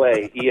 by the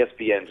way,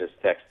 ESPN just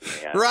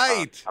texted me.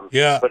 Right. I'm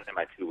putting in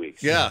my 2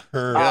 weeks. Yeah.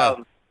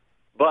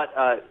 But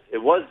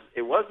it was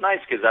nice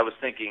because I was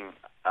thinking,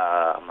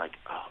 I'm like,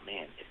 oh,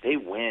 man, if they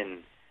win,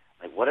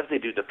 like, what if they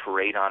do the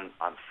parade on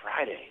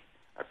Friday?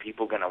 Are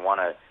people going to want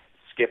to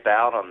skip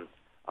out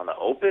on the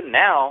Open?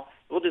 Now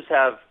we'll just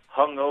have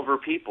hungover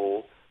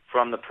people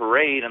from the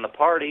parade and the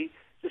party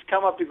just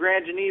come up to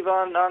Grand Geneva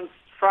on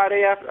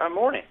Friday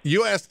morning.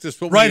 You asked us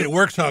what Right, we, it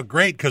works out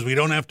great because we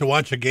don't have to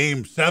watch a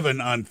Game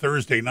 7 on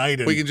Thursday night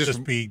and We can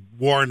just- be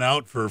worn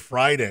out for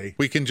Friday.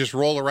 we can just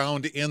roll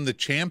around in the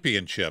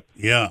championship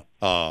Yeah.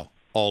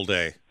 all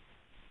day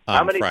on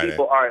How many Friday.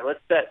 people? All right,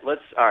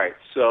 all right,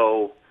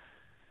 so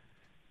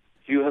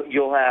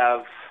you'll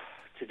have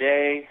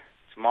today,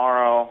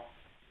 tomorrow,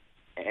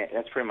 and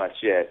that's pretty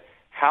much it.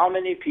 How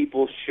many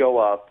people show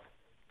up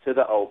to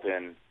the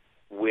Open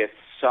with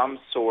some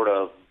sort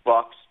of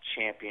Bucks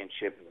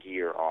championship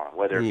gear on,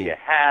 whether it be a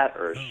hat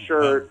or a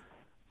shirt?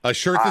 A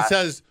shirt that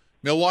says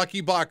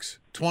Milwaukee Bucks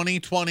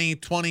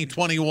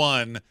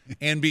 2020-2021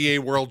 NBA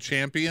World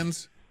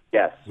Champions.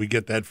 Yes, We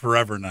get that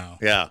forever now.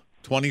 Yeah,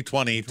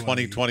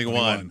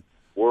 2020-2021.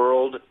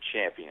 world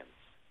champions.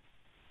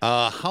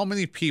 How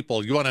many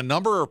people? You want a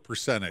number or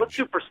percentage? Let's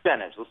do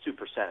percentage.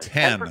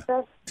 10.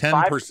 10%?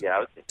 10%. Yeah, I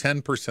would say.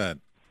 10%.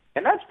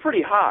 And that's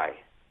pretty high.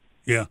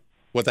 Yeah.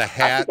 With a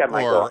hat I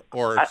might or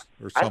go.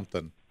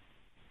 something.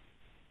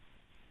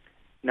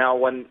 Now,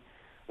 when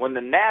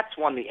the Nats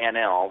won the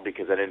NL,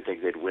 because I didn't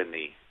think they'd win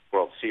the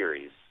World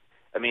Series,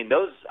 I mean,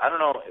 those, I don't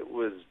know, it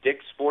was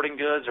Dick's Sporting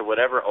Goods or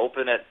whatever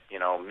open at,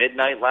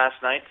 midnight last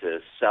night to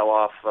sell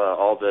off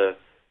all the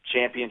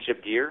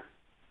championship gear.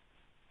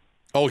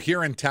 Oh,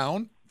 here in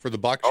town for the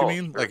Bucks, you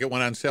mean? Sure. Like it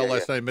went on sale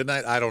last night at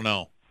midnight? I don't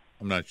know.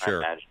 I'm not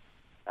sure. I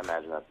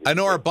imagine that's I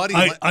know our buddy.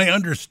 I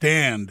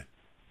understand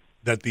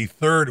that the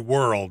third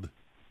world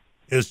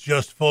is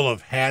just full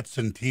of hats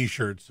and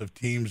T-shirts of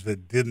teams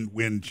that didn't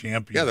win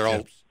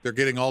championships. they're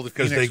getting all the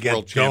because Phoenix they get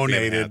World Champion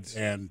donated, hats.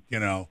 and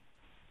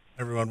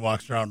everyone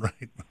walks around right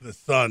with the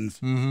Suns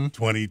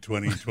 2020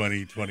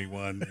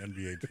 2021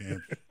 NBA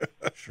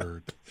championship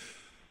shirt.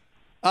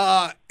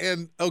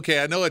 And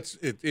okay, I know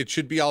it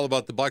should be all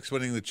about the Bucks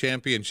winning the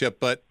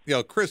championship, but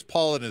Chris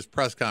Paul in his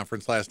press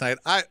conference last night,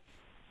 I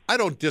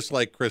don't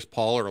dislike Chris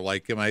Paul or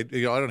like him. I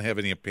don't have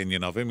any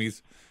opinion of him.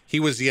 He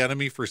was the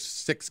enemy for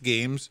 6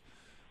 games,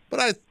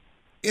 but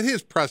in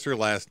his presser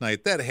last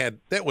night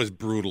that was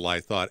brutal. I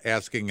thought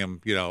asking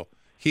him,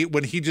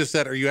 when he just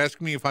said, "Are you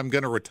asking me if I'm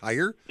going to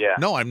retire?" Yeah.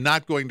 No, I'm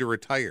not going to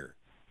retire.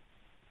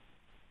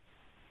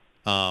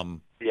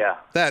 Yeah.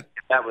 That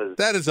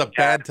is a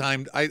bad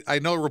time. I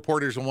know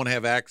reporters won't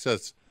have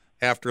access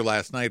after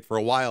last night for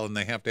a while, and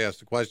they have to ask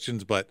the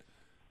questions. But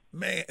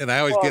man, and I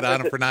always get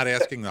on them for not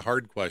asking the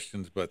hard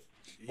questions. But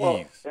geez.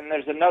 Well, and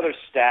there's another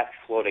stat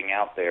floating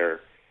out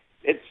there.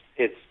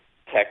 It's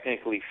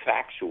technically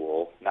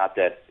factual. Not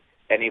that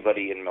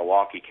anybody in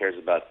Milwaukee cares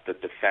about the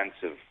defense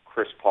of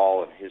Chris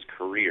Paul and his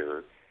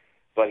career,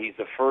 but he's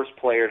the first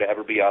player to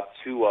ever be up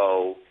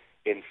 2-0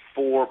 in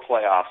 4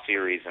 playoff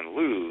series and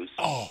lose.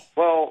 Oh.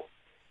 Well,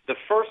 the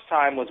first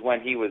time was when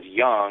he was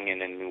young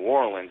and in New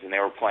Orleans, and they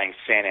were playing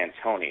San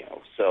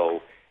Antonio.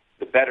 So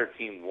the better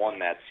team won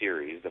that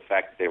series. The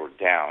fact that they were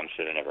down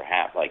should have never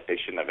happened. Like, they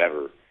shouldn't have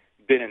ever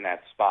been in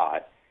that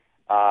spot.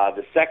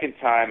 The second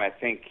time, I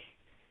think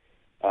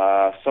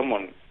I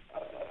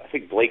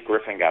think Blake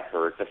Griffin got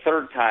hurt. The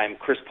third time,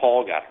 Chris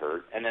Paul got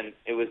hurt. And then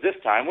it was this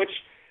time, which,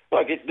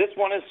 look, this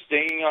one is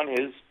staying on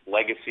his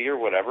legacy or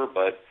whatever,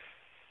 but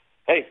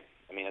hey,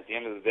 I mean, at the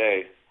end of the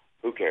day,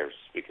 who cares?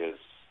 Because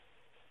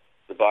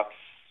the Bucks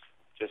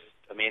just,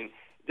 I mean,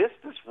 this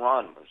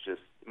run was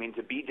just, I mean,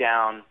 to be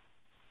down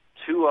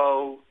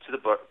 2-0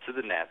 to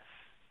the Nets,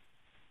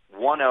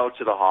 1-0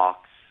 to the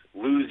Hawks,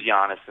 lose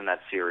Giannis in that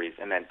series,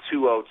 and then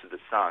 2-0 to the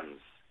Suns,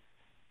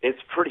 it's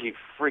pretty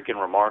freaking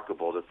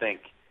remarkable to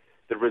think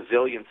the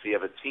resiliency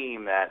of a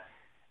team that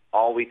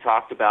all we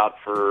talked about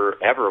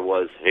forever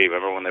was, hey,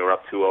 remember when they were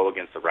up 2-0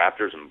 against the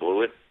Raptors and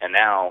blew it? And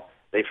now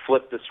they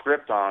flipped the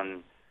script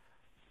on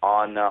the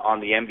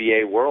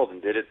NBA world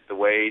and did it the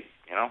way,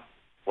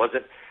 was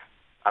it?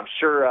 I'm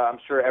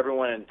sure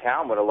everyone in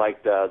town would have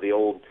liked the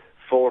old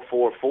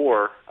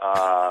 4-4-4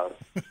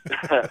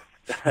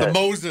 the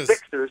Moses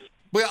Sixers.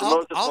 Well,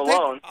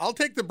 Moses I'll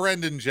take the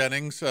Brendan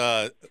Jennings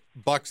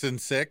Bucks in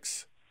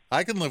 6.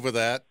 I can live with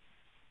that.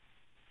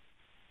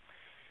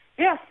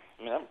 Yeah,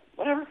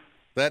 whatever.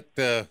 That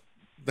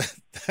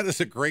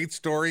is a great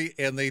story,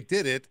 and they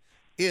did it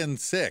in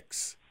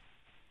 6.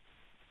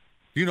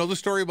 Do you know the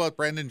story about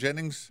Brandon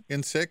Jennings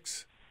in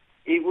 6?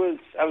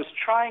 I was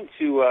trying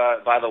to,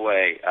 by the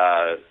way,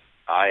 I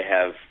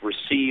have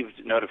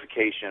received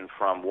notification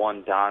from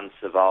one Don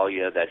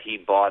Savalia that he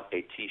bought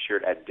a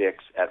T-shirt at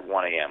Dick's at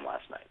 1 a.m.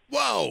 last night.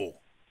 Whoa.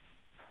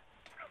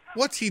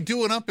 What's he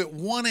doing up at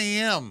 1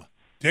 a.m.?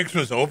 Dick's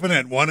was open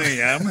at 1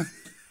 a.m.?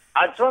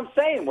 That's what I'm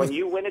saying. When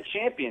you win a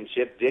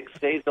championship, Dick's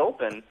stays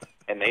open,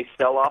 and they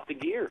sell off the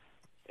gear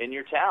in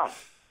your town.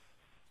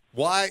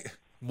 Why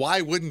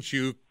wouldn't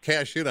you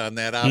cash in on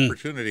that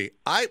opportunity?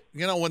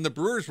 When the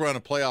Brewers were on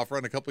a playoff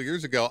run a couple of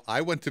years ago,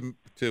 I went to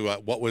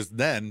what was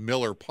then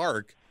Miller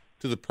Park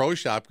to the pro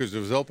shop because it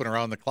was open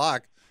around the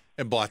clock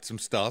and bought some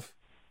stuff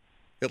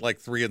at like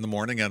 3 a.m.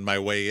 on my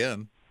way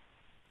in.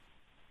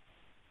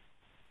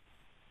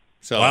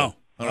 So Wow.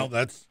 Well,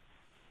 that's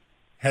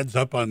heads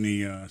up on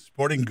the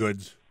sporting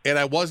goods And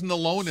I wasn't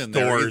alone in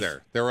there Stores.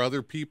 either. There were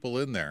other people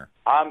in there.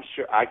 I'm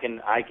sure I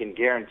can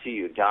guarantee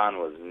you Don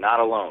was not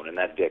alone in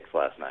that Dick's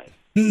last night.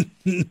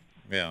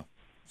 Yeah.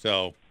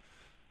 So,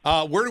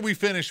 where do we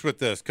finish with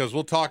this? Because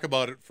we'll talk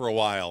about it for a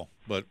while,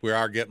 but we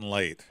are getting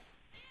late.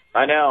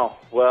 I know.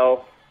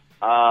 Well,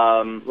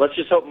 let's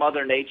just hope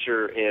Mother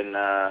Nature in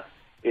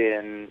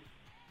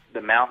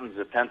the mountains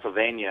of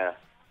Pennsylvania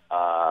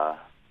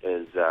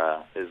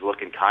is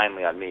looking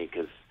kindly on me,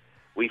 because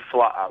we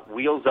fly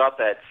wheels up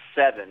at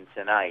 7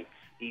 tonight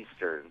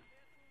Eastern,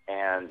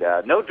 and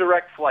no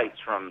direct flights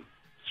from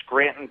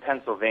Scranton,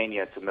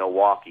 Pennsylvania to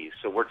Milwaukee.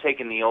 So we're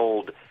taking the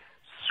old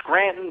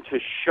Scranton to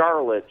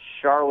Charlotte,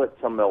 Charlotte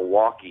to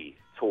Milwaukee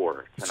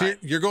tour tonight.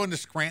 So you're going to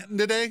Scranton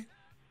today?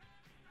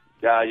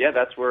 Yeah,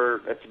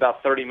 it's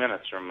about 30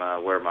 minutes from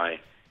where my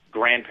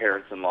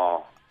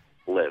grandparents-in-law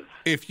live.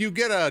 If you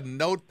get a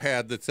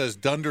notepad that says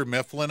Dunder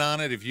Mifflin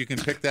on it, if you can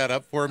pick that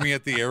up for me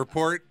at the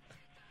airport.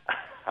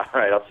 All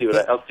right, I'll see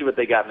what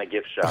they got in the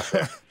gift shop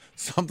there.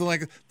 Something like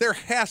that. There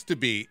has to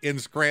be in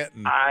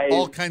Scranton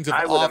all kinds of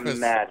I would office.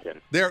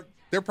 imagine.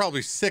 They're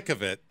probably sick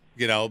of it,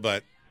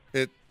 but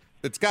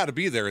it's got to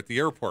be there at the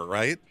airport,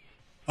 right?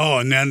 Oh,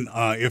 and then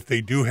if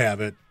they do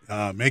have it,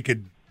 make a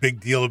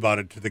big deal about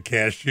it to the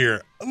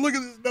cashier. Look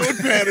at this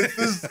notepad. It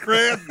says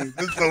Scranton.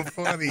 It's so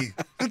funny.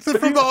 It's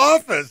from the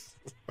office.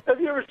 Have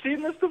you ever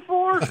seen this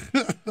before?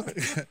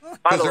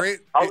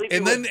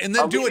 And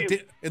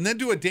then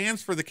do a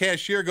dance for the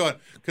cashier, going,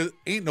 because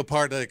ain't no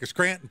party like a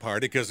Scranton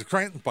party, because the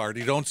Scranton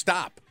party don't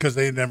stop. Because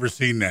they've never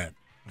seen that.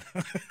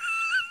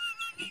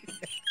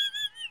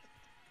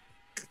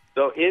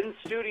 So in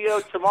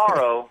studio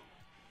tomorrow,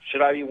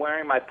 should I be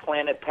wearing my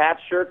Planet Pat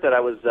shirt that I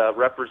was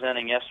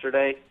representing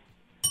yesterday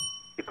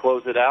to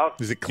close it out?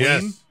 Is it clean?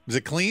 Yes. Is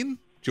it clean?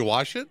 Did you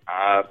wash it?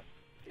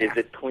 Is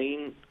it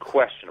clean?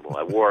 Questionable.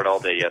 I wore it all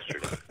day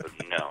yesterday, but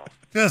no.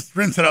 Just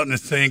rinse it out in the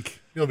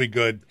sink. You'll be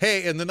good.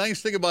 Hey, and the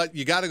nice thing about,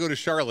 you got to go to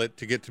Charlotte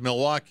to get to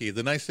Milwaukee.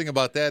 The nice thing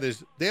about that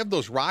is they have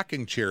those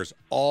rocking chairs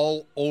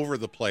all over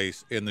the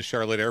place in the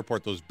Charlotte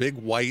airport, those big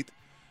white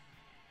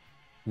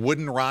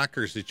wooden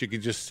rockers that you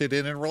can just sit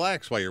in and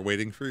relax while you're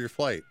waiting for your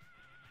flight.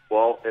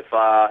 Well, if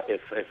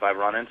I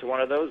run into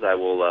one of those, I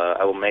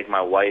will make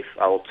my wife.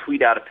 I will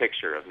tweet out a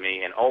picture of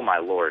me, and oh my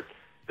Lord,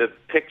 the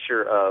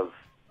picture of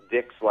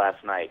Dick's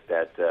last night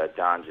that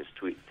Don just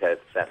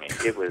sent me.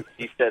 It was.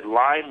 He said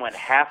line went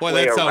halfway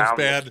that sounds around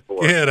bad. the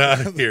store. Get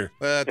out of here.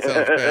 That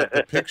sounds bad.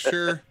 The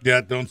picture.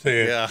 Yeah, don't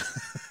say it. Yeah.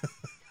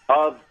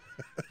 Of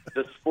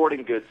the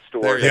sporting goods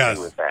store There you that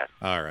go. he was at.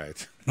 All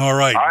right. All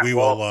right. All right, We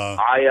well,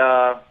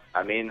 will.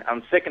 I mean,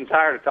 I'm sick and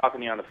tired of talking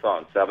to you on the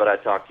phone, so how about I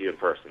talk to you in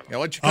person? Yeah,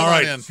 why don't you come All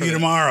right. on in See for you the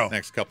tomorrow.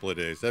 next couple of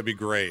days? That'd be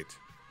great.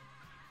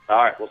 All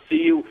right, we'll see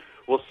you.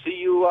 We'll see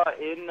you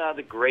in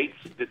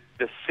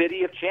the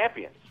city of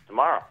champions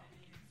tomorrow.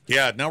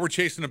 Yeah, now we're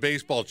chasing a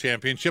baseball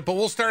championship, but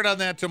we'll start on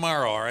that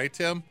tomorrow. All right,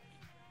 Tim?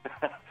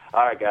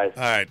 All right, guys.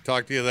 All right,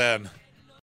 talk to you then.